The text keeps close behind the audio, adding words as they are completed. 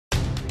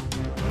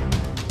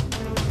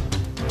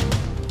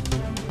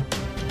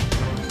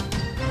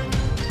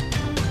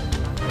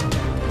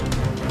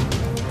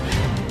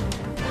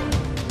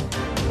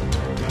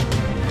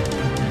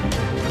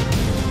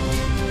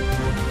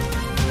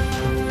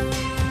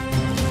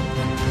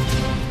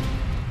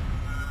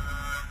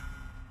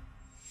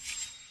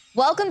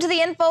Welcome to the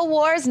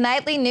InfoWars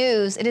Nightly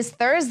News. It is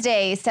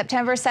Thursday,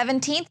 September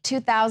 17th,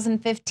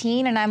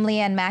 2015, and I'm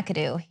Leanne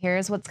McAdoo.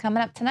 Here's what's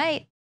coming up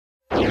tonight.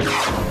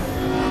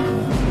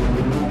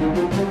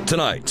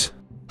 Tonight,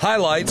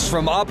 highlights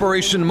from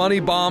Operation Money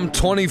Bomb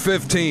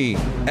 2015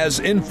 as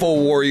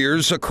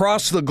InfoWarriors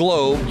across the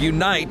globe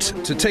unite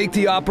to take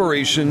the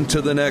operation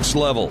to the next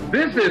level.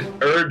 This is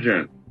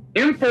urgent.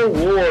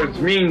 InfoWars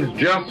means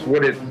just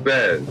what it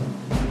says.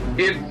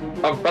 It's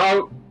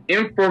about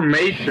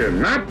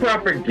information, not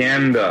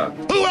propaganda.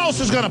 Who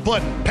else is going to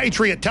put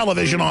Patriot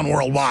television on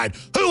worldwide?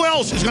 Who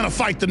else is going to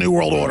fight the New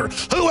World Order?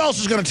 Who else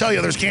is going to tell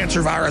you there's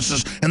cancer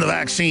viruses in the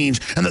vaccines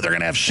and that they're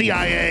going to have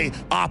CIA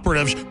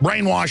operatives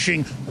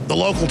brainwashing the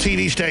local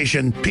TV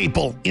station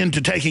people into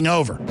taking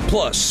over?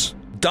 Plus,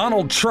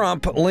 Donald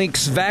Trump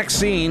links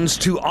vaccines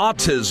to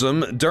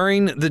autism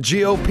during the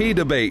GOP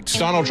debate.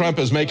 Donald Trump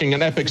is making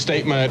an epic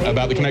statement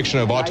about the connection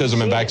of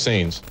autism and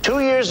vaccines. 2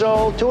 years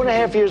old,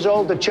 2.5 years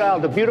old, the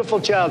child, a beautiful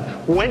child,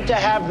 went to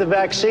have the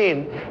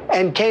vaccine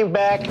and came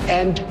back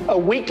and a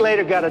week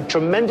later got a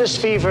tremendous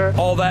fever.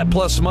 All that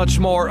plus much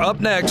more up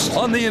next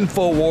on the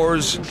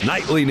InfoWars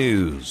Nightly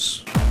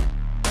News.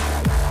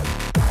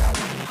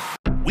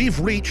 We've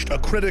reached a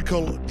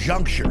critical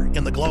juncture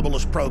in the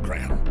globalist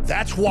program.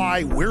 That's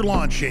why we're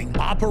launching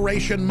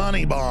Operation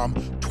Money Bomb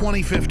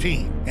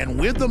 2015. And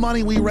with the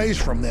money we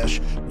raise from this,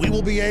 we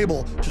will be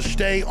able to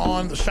stay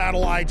on the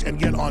satellites and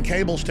get on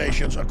cable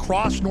stations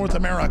across North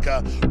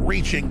America,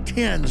 reaching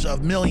tens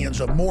of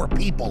millions of more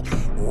people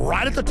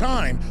right at the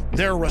time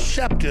they're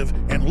receptive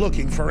and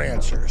looking for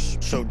answers.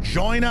 So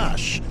join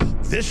us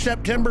this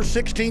September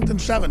 16th and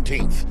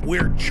 17th.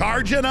 We're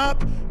charging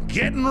up,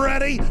 getting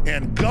ready,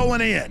 and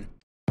going in.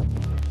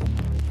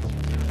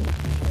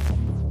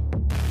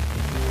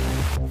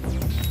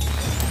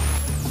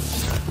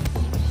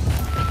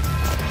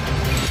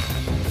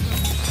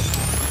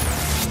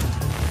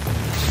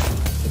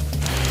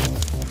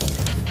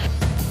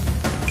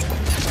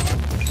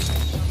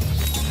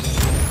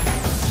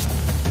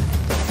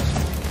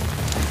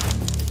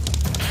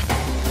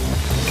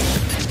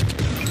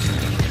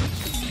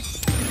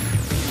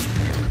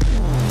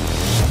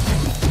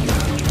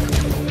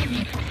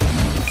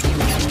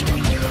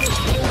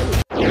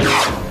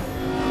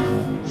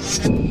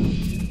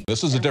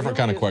 This is a different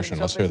kind of question.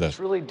 Let's hear this. It's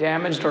really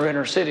damaged our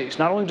inner cities.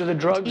 Not only do the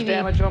drugs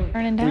damage them,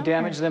 we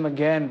damage them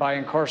again by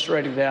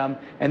incarcerating them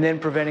and then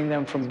preventing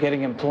them from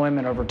getting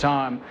employment over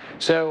time.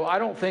 So I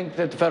don't think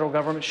that the federal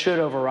government should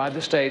override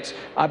the states.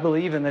 I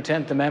believe in the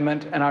 10th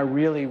Amendment, and I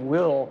really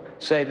will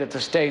say that the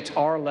states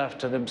are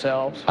left to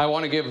themselves. I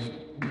want to give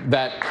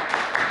that.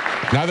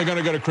 Now they're going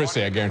to go to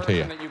Chrissy, I guarantee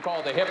you. That you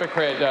called a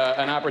hypocrite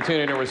an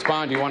opportunity to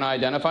respond. Do you want to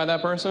identify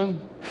that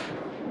person?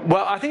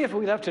 Well, I think if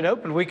we left it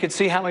open, we could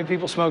see how many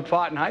people smoked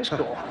pot in high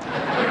school.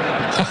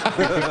 Is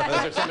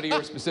there somebody you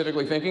were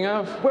specifically thinking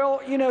of?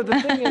 Well, you know, the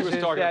thing is, he was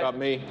talking about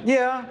me.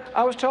 Yeah,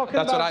 I was talking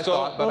That's about. what I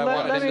thought, but I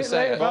wanted to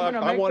say it. Well,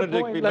 I wanted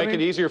to make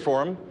it easier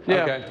for him.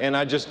 Yeah. Okay. And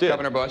I just did.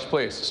 Governor Bush,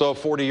 please. So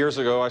 40 years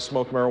ago, I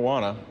smoked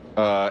marijuana,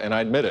 and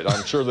I admit it.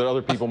 I'm sure that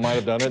other people might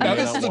have done it. Now,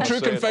 this is the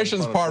True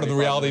Confessions part of the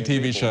reality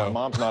TV show. My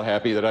mom's not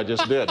happy that I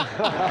just did.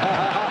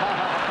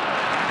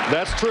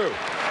 That's true.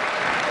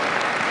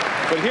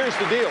 But here's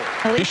the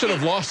deal. He should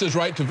have lost his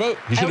right to vote.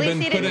 He should have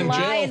been put in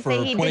jail for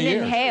 20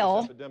 years.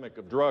 Inhale. Epidemic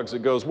of drugs that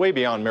goes way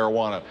beyond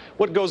marijuana.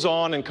 What goes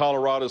on in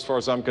Colorado, as far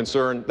as I'm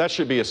concerned, that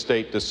should be a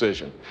state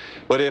decision.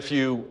 But if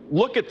you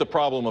look at the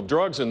problem of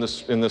drugs in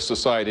this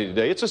society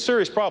today, it's a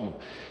serious problem.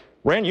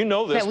 Rand, you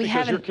know this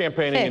because you're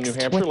campaigning in New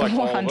Hampshire like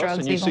all of us,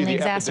 and you see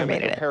the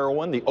epidemic of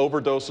heroin, the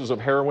overdoses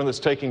of heroin that's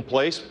taking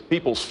place.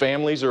 People's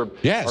families are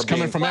it's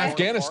coming from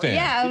Afghanistan.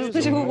 Yeah,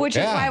 which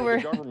is why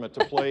we're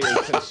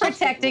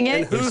protecting it.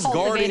 And who's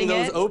guarding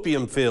those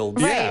opium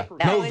fields? Yeah,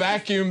 no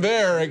vacuum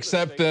there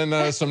except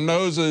in some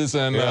noses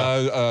and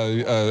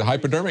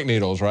hypodermic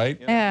needles, right?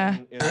 Yeah.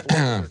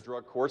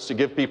 Drug courts to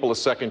give people a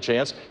second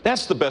chance.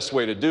 That's the best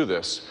way to do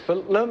this.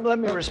 But let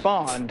me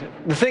respond.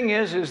 The thing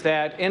is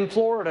that in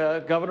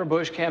Florida, Governor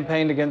Bush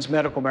campaigned against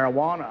medical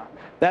marijuana.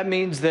 That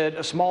means that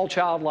a small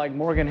child like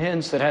Morgan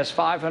Hintz that has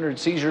 500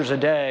 seizures a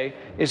day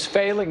is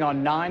failing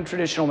on 9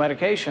 traditional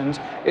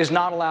medications, is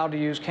not allowed to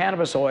use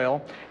cannabis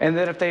oil, and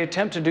that if they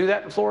attempt to do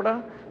that in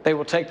Florida, they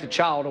will take the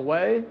child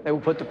away. They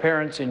will put the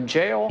parents in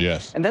jail.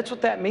 Yes. And that's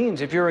what that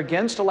means. If you're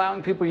against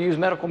allowing people to use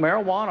medical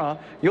marijuana,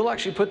 you'll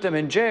actually put them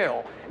in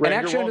jail. Rand,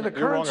 and actually, under the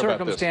current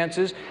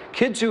circumstances,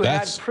 kids who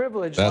had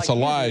privilege like you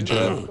lie,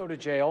 don't go to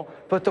jail,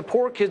 but the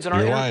poor kids in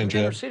our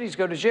inner cities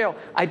go to jail.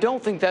 I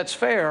don't think that's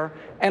fair,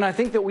 and I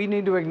think that we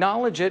need to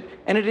acknowledge it,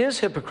 and it is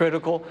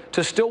hypocritical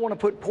to still want to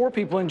put poor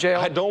people in jail.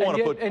 I don't want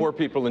to put poor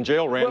people in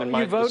jail, Rand.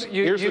 Well,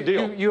 here's the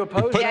deal. You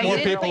oppose put more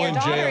people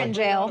in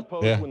jail.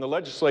 When the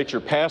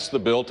legislature passed the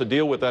bill to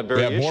deal with that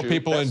very issue. We have more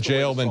people in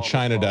jail than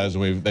China does.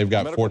 They've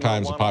got 4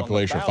 times the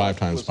population, or 5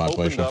 times the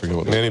population. I forget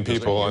what many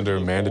people under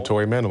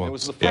mandatory minimum.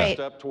 Right.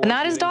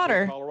 Not his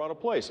daughter.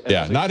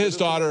 Yeah, not his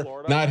daughter,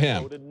 not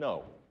him.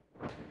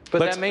 But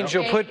that means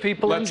you'll put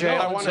people in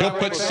jail. He'll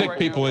put sick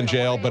people in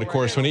jail, but of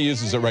course, when he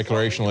uses it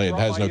recreationally, it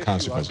has no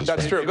consequences.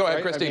 That's true. Go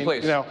ahead, Christy,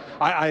 please. You know,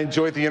 I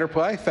enjoyed the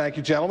interplay. Thank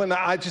you, gentlemen.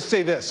 I just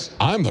say this.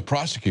 I'm the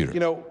prosecutor. You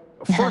know,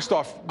 first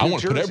off, I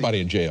want to put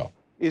everybody in jail.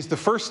 Is the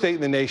first state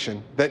in the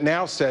nation that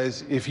now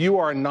says if you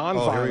are a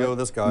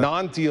non-violent,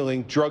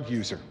 non-dealing drug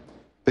user,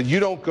 that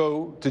you don't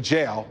go to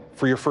jail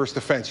for your first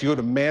offense. You go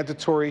to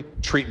mandatory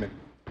treatment.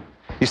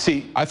 You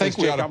see, I think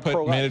we ought to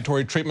put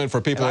mandatory treatment for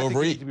people who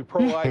overeat. You need to be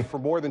pro-life for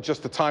more than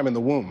just the time in the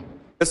womb.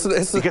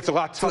 It gets a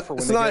lot tougher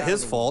when it's not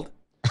his fault.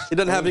 He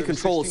doesn't have any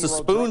control. It's the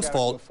spoon's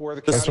fault.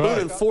 The spoon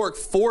and fork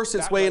force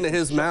its way into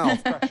his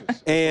mouth,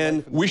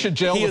 and we should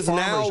jail the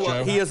farmers,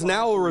 Joe. He is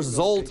now a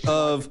result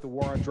of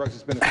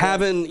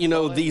having, you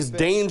know, these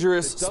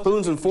dangerous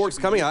spoons and forks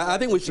coming. I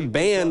think we should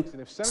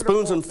ban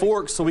spoons and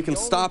forks so we can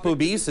stop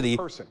obesity,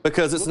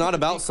 because it's not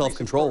about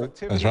self-control.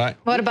 That's right.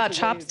 What about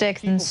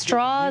chopsticks and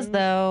straws,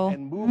 though?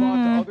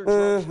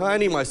 I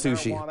need my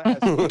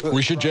sushi.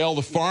 We should jail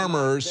the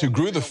farmers who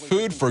grew the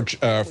food for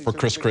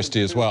Chris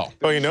Christie as well.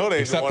 Oh, you know they.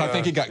 Except I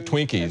think he got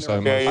Twinkies.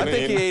 I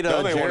think he ate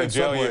they want to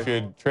jail you if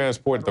you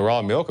transport the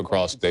raw milk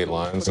across state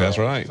lines. That's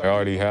right. They're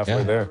already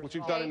halfway there.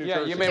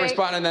 Yeah, you may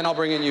respond, and then I'll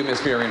bring in you, Ms.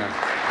 Fiorina.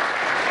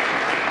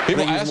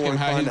 People ask him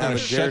how he's going to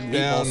shut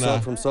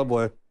down from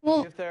Subway.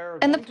 Well,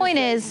 and the point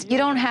is, you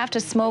don't have to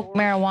smoke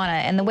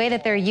marijuana. And the way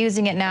that they're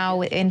using it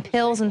now in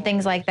pills and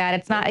things like that,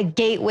 it's not a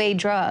gateway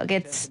drug.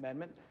 It's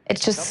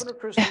just,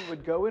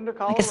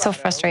 I get so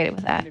frustrated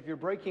with that. If you're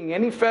breaking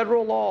any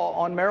federal law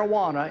on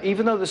marijuana,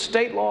 even though the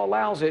state law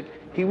allows it,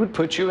 he would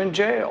put you in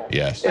jail.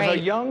 Yes. If a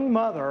young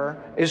mother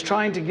is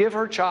trying to give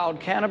her child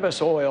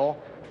cannabis oil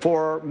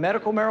for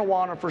medical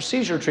marijuana for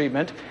seizure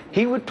treatment,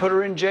 he would put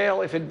her in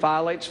jail if it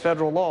violates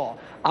federal law.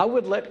 I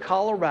would let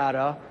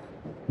Colorado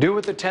do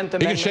what the 10th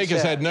Amendment He can shake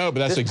his head no, but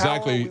that's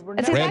exactly,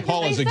 Rand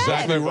Paul is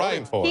exactly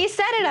right. He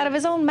said it out of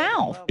his own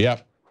mouth.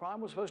 Yep.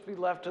 Crime was supposed to be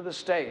left to the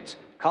states.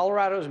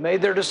 Colorado's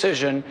made their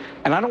decision,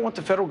 and I don't want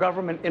the federal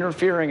government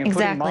interfering and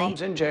putting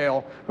moms in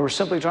jail who are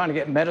simply trying to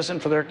get medicine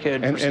for their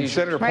kids. And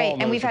Senator Paul knows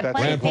and we've had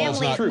plenty of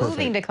families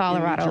moving to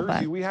Colorado.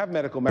 But we have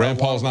medical marijuana. Rand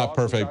Paul's not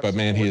perfect, but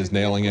man, he is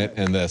nailing it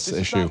in this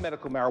issue. Not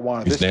medical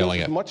marijuana. He's nailing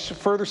it. This goes much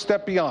further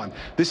step beyond.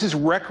 This is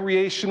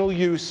recreational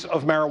use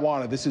of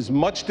marijuana. This is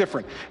much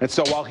different. And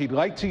so while he'd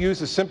like to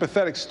use a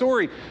sympathetic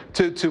story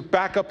to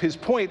back up his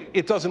point,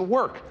 it doesn't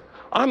work.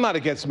 I'm not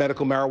against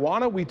medical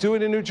marijuana. We do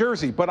it in New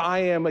Jersey. But I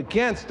am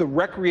against the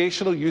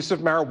recreational use of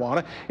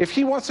marijuana. If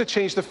he wants to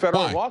change the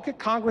federal law, get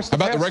Congress to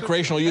How about the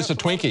recreational use of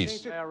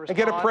Twinkies? And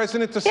get a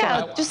president to sign.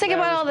 Yeah, just think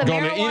about all the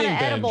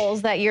marijuana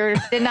edibles that you're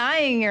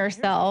denying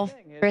yourself,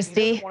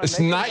 Christy.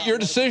 It's not your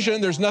decision.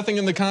 There's nothing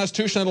in the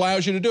Constitution that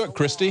allows you to do it,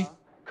 Christy.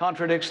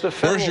 Contradicts the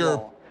federal Where's your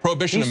law.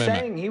 prohibition amendment?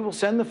 He's saying he will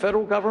send the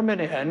federal government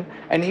in,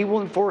 and he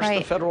will enforce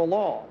the federal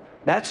law.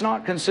 That's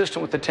not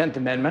consistent with the 10th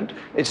Amendment.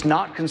 It's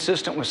not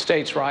consistent with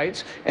states'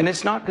 rights, and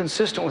it's not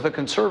consistent with a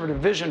conservative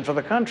vision for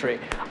the country.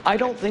 I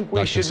don't think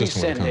we should be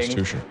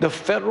sending the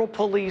federal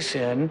police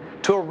in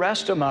to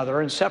arrest a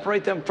mother and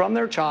separate them from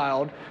their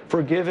child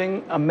for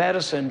giving a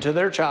medicine to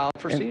their child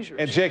for seizures.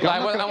 And Jake,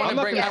 I want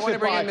to bring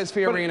in Ms.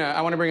 Fiorina.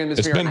 I want to bring in Ms.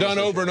 Fiorina. It's been done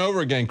over and over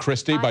again,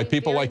 Christy, by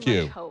people like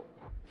you.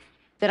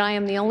 That I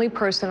am the only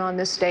person on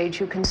this stage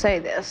who can say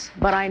this,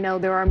 but I know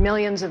there are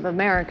millions of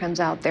Americans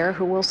out there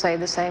who will say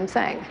the same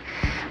thing.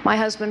 My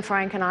husband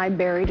Frank and I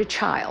buried a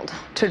child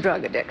to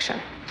drug addiction.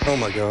 Oh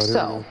my God.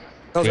 So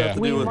How's that have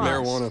to we do with must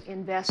marijuana?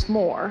 Invest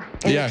more.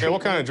 In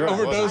What kind of drug?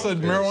 Overdose of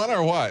marijuana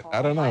or what?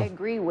 I don't know. I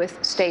agree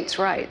with states'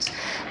 rights,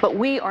 but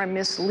we are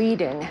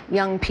misleading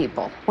young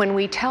people when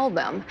we tell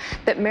them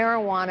that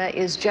marijuana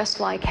is just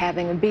like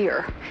having a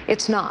beer.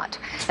 It's not.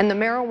 And the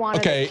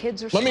marijuana that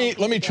kids are let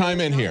me chime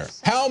in here.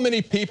 How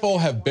many people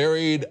have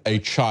buried a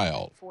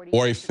child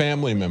or a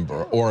family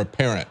member or a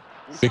parent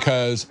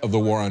because of the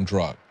war on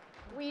drugs?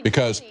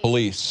 Because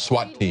police,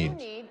 SWAT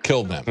teams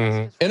killed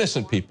them.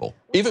 Innocent people,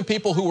 even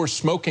people who were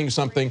smoking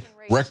something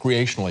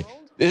recreationally.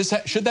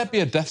 Should that be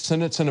a death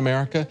sentence in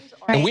America?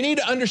 And we need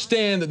to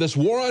understand that this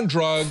war on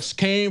drugs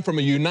came from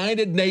a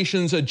United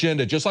Nations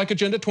agenda, just like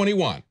Agenda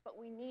 21.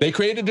 They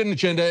created an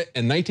agenda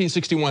in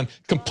 1961,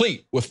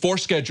 complete with 4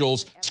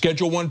 schedules.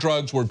 Schedule 1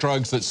 drugs were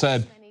drugs that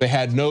said they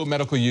had no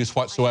medical use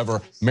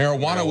whatsoever.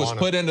 Marijuana was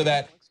put into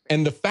that.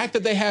 And the fact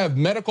that they have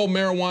medical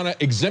marijuana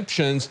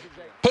exemptions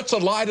puts a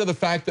lie to the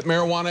fact that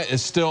marijuana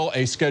is still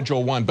a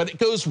Schedule 1. But it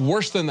goes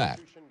worse than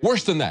that.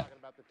 Worse than that.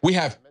 We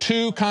have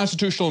 2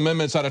 constitutional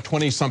amendments out of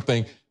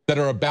 20-something that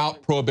are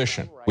about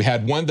prohibition. We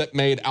had one that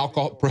made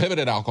alcohol,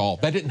 prohibited alcohol.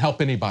 That didn't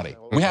help anybody.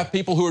 We have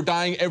people who are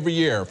dying every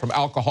year from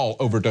alcohol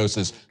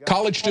overdoses.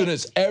 College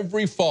students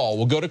every fall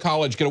will go to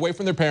college, get away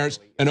from their parents,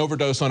 and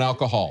overdose on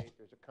alcohol.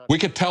 We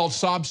could tell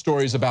sob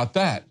stories about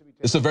that.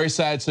 It's a very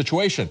sad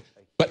situation.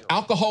 But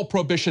alcohol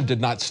prohibition did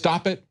not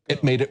stop it.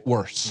 It made it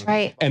worse.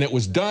 Right. And it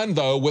was done,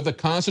 though, with a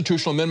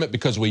constitutional amendment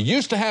because we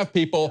used to have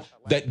people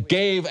that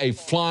gave a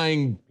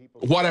flying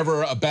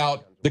whatever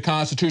about the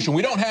Constitution.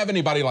 We don't have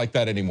anybody like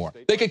that anymore.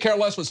 They could care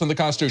less what's in the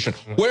Constitution.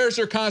 Where's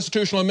their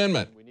constitutional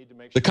amendment?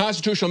 The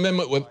constitutional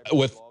amendment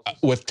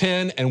with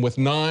 10 and with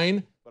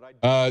 9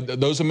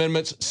 Those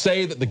amendments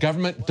say that the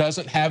government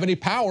doesn't have any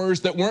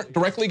powers that weren't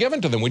directly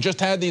given to them. We just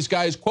had these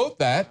guys quote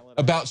that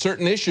about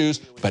certain issues,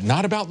 but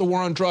not about the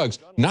war on drugs,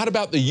 not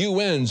about the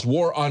UN's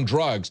war on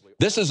drugs.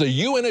 This is a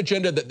UN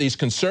agenda that these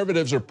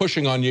conservatives are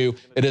pushing on you.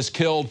 It has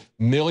killed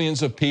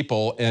millions of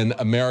people in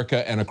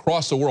America and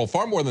across the world.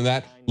 Far more than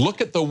that,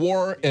 look at the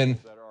war in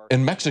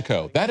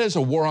Mexico. That is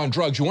a war on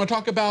drugs. You want to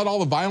talk about all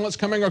the violence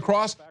coming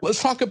across?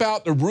 Let's talk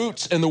about the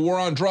roots in the war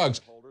on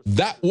drugs.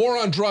 That war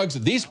on drugs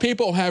that these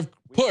people have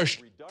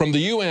pushed from the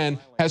UN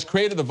has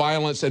created the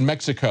violence in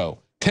Mexico.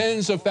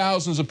 Tens of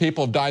thousands of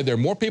people have died there.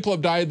 More people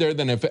have died there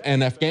than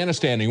in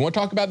Afghanistan. And you want to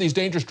talk about these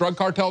dangerous drug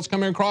cartels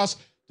coming across?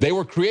 They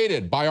were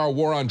created by our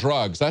war on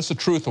drugs. That's the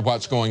truth of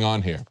what's going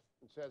on here.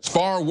 It's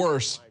far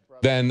worse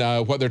than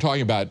what they're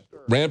talking about.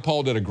 Rand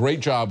Paul did a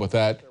great job with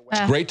that.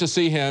 It's great to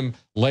see him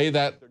lay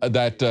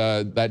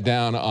that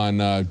down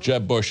on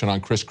Jeb Bush and on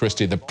Chris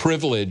Christie. The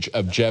privilege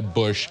of Jeb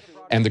Bush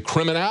and the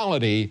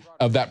criminality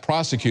of that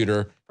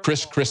prosecutor,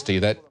 Chris Christie,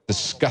 that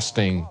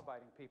disgusting.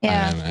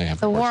 Yeah,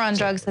 the war on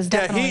drugs has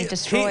definitely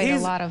destroyed a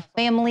lot of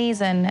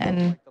families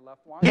and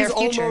their futures.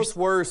 He's almost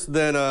worse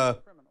than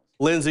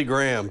Lindsey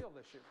Graham.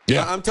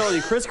 Yeah, I'm telling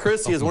you, Chris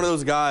Christie is one of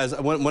those guys.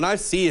 When I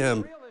see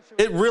him,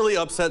 it really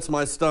upsets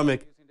my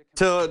stomach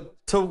to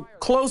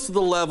close to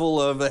the level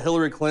of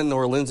Hillary Clinton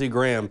or Lindsey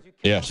Graham.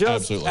 Yeah, just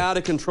absolutely out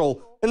of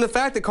control. And the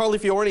fact that Carly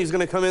Fiorni is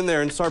going to come in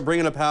there and start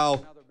bringing up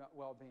how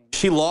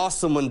she lost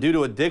someone due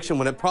to addiction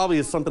when it probably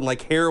is something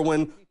like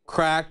heroin,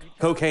 crack,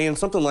 cocaine,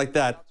 something like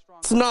that.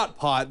 It's not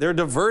pot. They're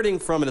diverting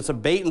from it. It's a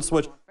bait and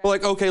switch. We're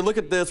like, okay, look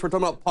at this. We're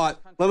talking about pot.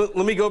 Let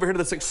me go over here to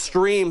this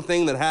extreme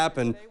thing that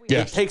happened.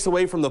 Yes. It takes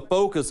away from the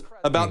focus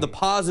about the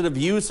positive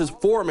uses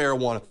for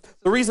marijuana.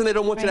 The reason they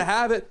don't want you to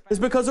have it is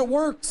because it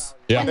works.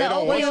 Yeah. They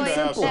don't want you to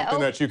have something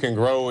that you can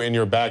grow in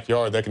your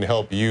backyard that can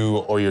help you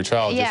or your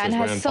child. Yeah, and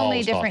has so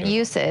many different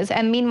uses.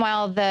 And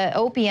meanwhile, the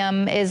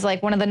opium is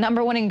like one of the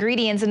 #1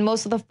 ingredients in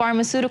most of the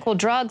pharmaceutical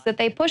drugs that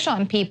they push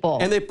on people.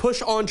 And they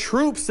push on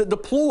troops that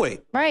deploy.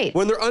 Right.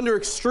 When they're under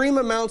extreme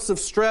amounts of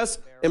stress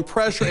and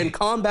pressure in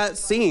combat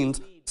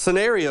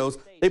scenarios,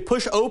 they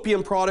push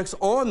opium products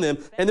on them,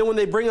 and then when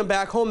they bring them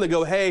back home, they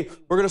go, hey,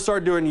 we're going to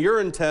start doing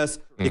urine tests.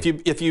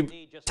 If you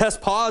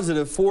test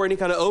positive for any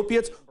kind of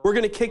opiates, we're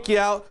going to kick you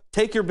out,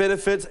 take your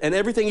benefits, and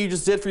everything you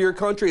just did for your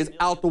country is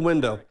out the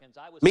window.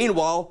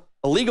 Meanwhile,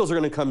 illegals are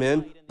going to come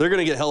in, they're going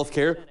to get health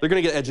care, they're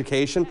going to get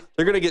education,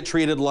 they're going to get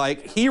treated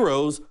like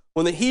heroes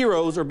when the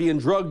heroes are being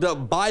drugged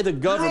up by the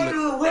government.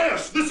 You're under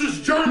arrest. This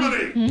is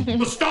Germany.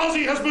 The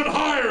Stasi has been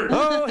hired.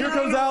 Oh, here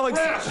comes Alex.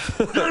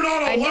 You're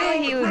not I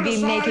allowed knew he to would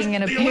be making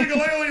an criticize the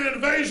illegal alien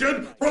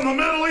invasion from the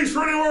Middle East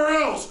or anywhere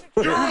else.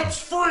 Europe's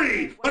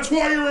free. That's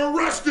why you're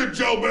arrested,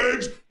 Joe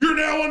Biggs. You're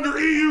now under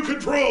EU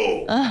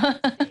control.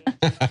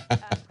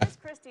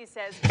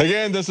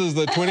 Again, this is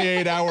the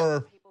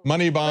 28-hour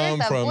money bomb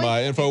from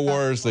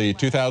InfoWars, the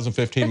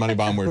 2015 money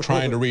bomb. We're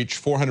trying to reach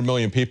 400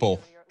 million people,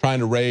 trying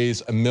to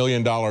raise $1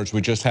 million. We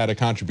just had a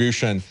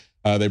contribution.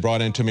 They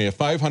brought into me a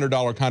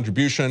 $500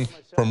 contribution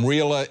from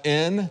Rila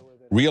in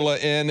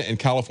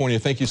California.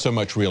 Thank you so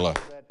much, Rila.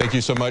 Thank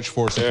you so much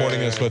for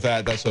supporting us with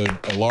that. That's a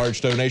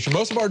large donation.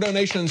 Most of our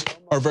donations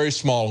are very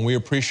small, and we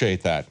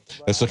appreciate that.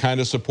 That's the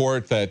kind of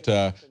support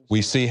that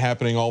we see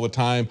happening all the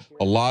time.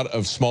 A lot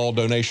of small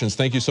donations.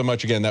 Thank you so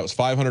much again. That was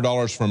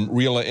 $500 from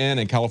Rila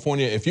in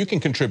California. If you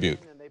can contribute,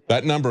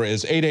 that number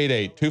is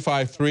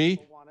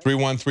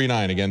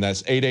 888-253-3139. Again,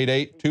 that's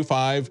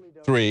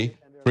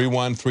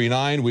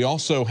 888-253-3139. We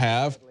also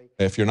have,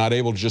 if you're not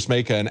able to just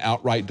make an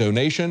outright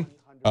donation,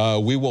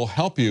 we will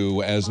help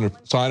you as a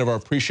sign of our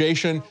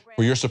appreciation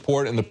for your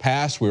support in the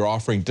past. We are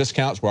offering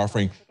discounts. We're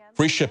offering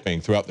free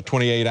shipping throughout the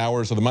 28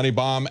 hours of the Money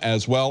Bomb,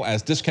 as well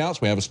as discounts.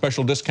 We have a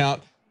special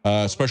discount,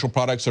 special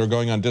products that are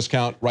going on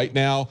discount right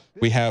now.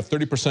 We have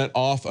 30%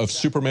 off of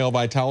Super Male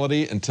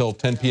Vitality until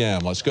 10 p.m.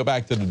 Let's go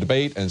back to the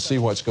debate and see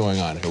what's going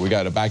on here. We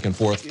got a back and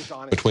forth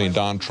between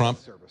Don Trump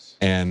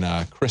and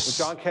Chris.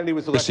 When John Kennedy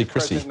was elected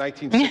president in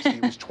 1960,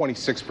 it was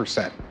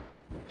 26%.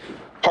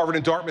 Harvard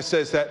and Dartmouth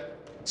says that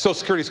Social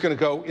Security is going to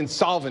go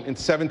insolvent in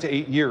 7 to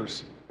 8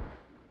 years.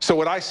 So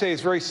what I say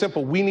is very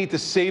simple. We need to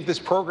save this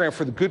program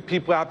for the good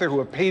people out there who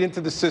have paid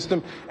into the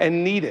system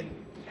and need it.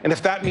 And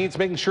if that means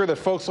making sure that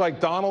folks like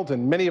Donald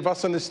and many of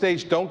us on this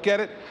stage don't get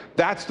it,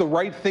 that's the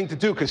right thing to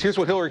do. Because here's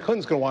what Hillary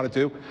Clinton's going to want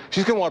to do.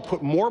 She's going to want to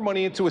put more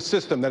money into a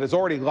system that has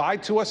already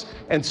lied to us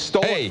and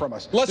stolen from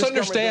us. Let's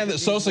understand that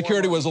Social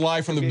Security was a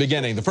lie from the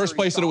beginning. The first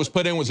place that it was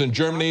put in was in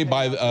Germany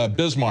by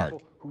Bismarck.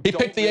 He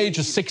picked the age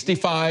of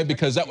 65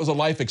 because that was a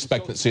life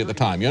expectancy at the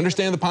time. You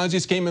understand the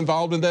Ponzi scheme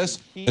involved in this?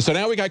 And so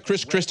now we got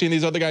Chris Christie and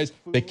these other guys.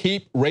 They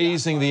keep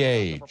raising the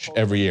age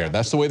every year.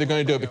 That's the way they're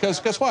going to do it because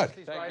guess what?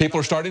 People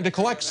are starting to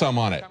collect some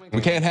on it. We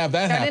can't have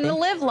that happen. Starting to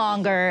live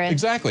longer.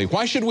 Exactly.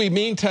 Why should we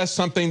mean test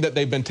something that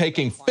they've been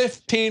taking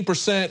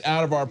 15%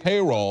 out of our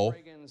payroll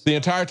the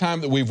entire time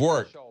that we've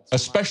worked,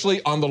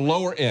 especially on the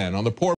lower end, on the poor